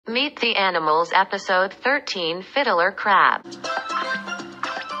Meet the Animals, Episode 13, Fiddler Crab.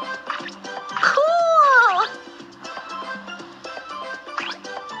 Cool!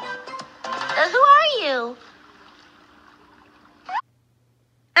 Who are you?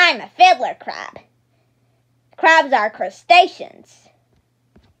 I'm a fiddler crab. Crabs are crustaceans.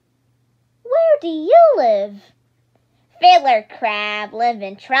 Where do you live? Fiddler crab live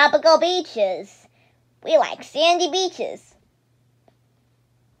in tropical beaches. We like sandy beaches.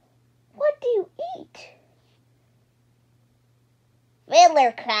 What do you eat?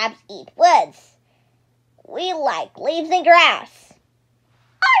 Fiddler crabs eat woods. We like leaves and grass.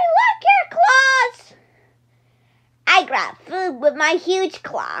 I like your claws! I grab food with my huge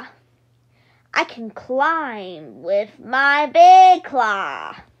claw. I can climb with my big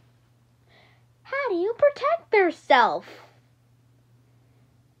claw. How do you protect yourself?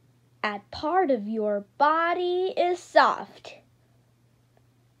 A part of your body is soft.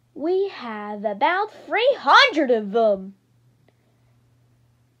 We have about 300 of them.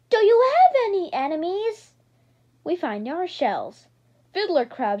 Do you have any enemies? We find our shells. Fiddler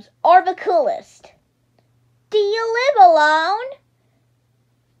crabs are the coolest. Do you live alone?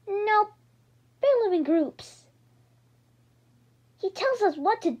 Nope, they live in groups. He tells us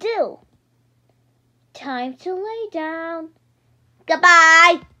what to do. Time to lay down.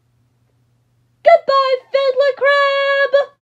 Goodbye. Goodbye, Fiddler Crab.